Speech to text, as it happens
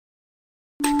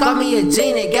Call me a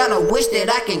genie, got a wish that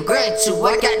I can grant you.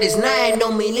 I got this 9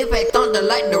 on me, impact thunder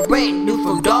like the rain do.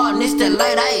 From darkness to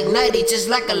light, I ignite it just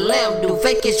like a lamp do.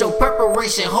 Fake is your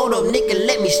preparation, hold up nigga,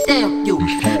 let me stamp you.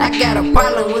 I got a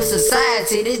problem with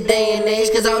society this day and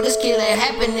age, cause all this killing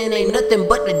happening ain't nothing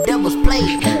but the devil's play.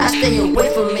 I stay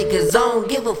away from it cause I don't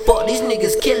give a fuck. These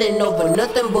niggas killing over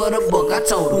nothing but a book. I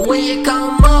told them, when you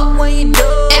come up, when you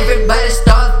do, everybody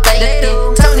start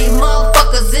faking. Turn these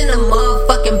motherfuckers in the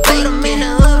motherfucking bacon.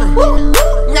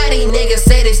 Now these niggas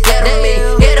say they scared of me.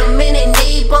 Hit them in the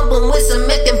knee, bump them with some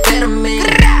methamphetamine.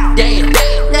 Damn,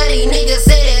 now these niggas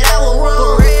say that I was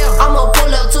wrong. I'ma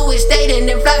pull up to his state and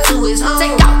then fly to his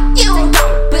home.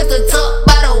 Built the tuck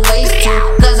by the waist too,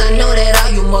 cause I know that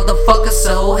all you motherfuckers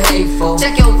so hateful.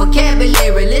 Check your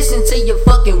vocabulary, listen to your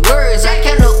fucking words. I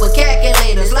count up with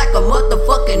calculators like a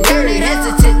motherfucking nerd.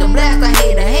 Hesitant to blast, I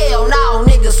hate a hell no,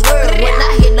 niggas swear. When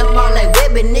I hit them all like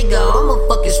Webby, nigga, I'm a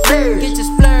fucking splurge. Get your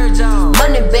splurge on.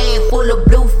 Money bag full of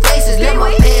blue faces, left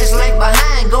my past life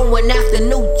behind, going after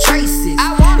new traces.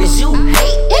 Is you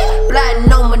hate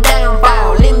plotting on my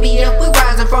downfall? NBF, we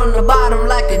rising from the bottom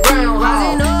like a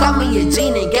groundhog. Call me a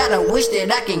genie, got a wish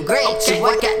that I can grant you.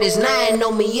 I got this 9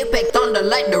 on me, impact thunder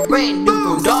like the rain do.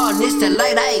 From darkness to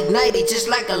light, I ignite it just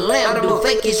like a lamp do.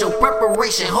 Fake is your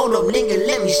preparation, hold up nigga,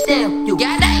 let me stamp you.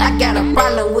 I got a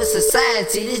problem with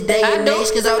society this day and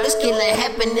age, cause all this killing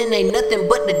happening ain't nothing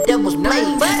but the devil's play.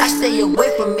 I stay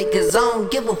away from it cause I don't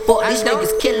give a fuck. These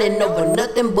niggas killing over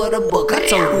nothing but a book. I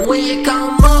told you, when you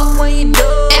come up, when you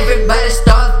do, everybody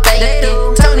start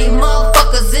faking. Turn these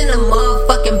motherfuckers in the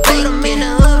motherfucking bacon.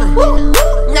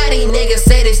 Now these niggas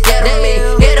say they scared of me.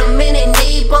 Hit them in the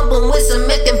knee, bump them with some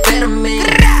methamphetamine.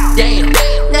 Damn,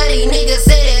 now these niggas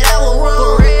say that I was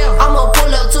wrong. I'ma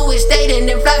pull up to his state and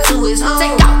then fly to his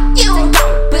home.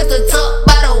 Built the tuck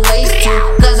by the waist too,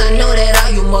 cause I know that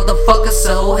all you motherfuckers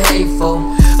so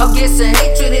hateful. I'm guessing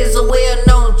hatred is a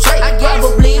well-known trait.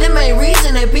 Probably the main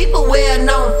reason that people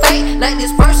well-known fake. Like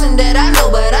this person that I know,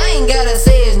 but I ain't gotta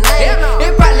say his name.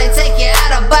 It probably take you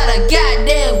out about a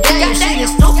goddamn game. Shit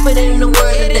is stupid in the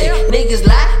world today. Niggas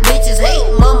lie, bitches hate,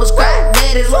 mamas cry,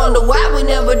 daddies wonder why we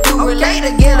never do relate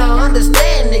to get an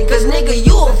understanding. Cause nigga,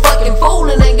 you a fucking fool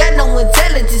and ain't got no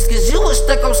intelligence, cause you was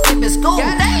stuck on skipping school.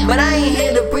 But I ain't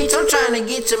here to preach, I'm trying to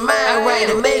get your mind right,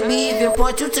 and maybe even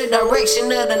point you to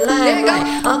direction of the line right.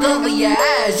 Uncover your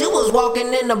eyes, you was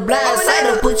walking in the blind side.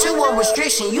 To put you on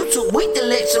restriction, you too weak to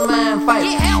let your mind fight.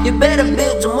 You better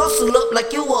build your muscle up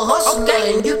like you a hustler.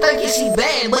 And you think she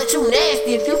bad, but you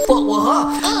nasty if you fuck with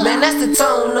her. Man, that's the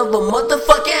tone of a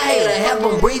motherfucking hater. Have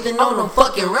them breathing on a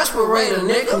fucking respirator,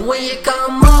 nigga. When you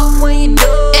come up, when you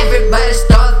do, everybody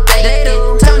start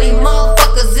faking. Turn these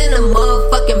motherfuckers in the motherfuckers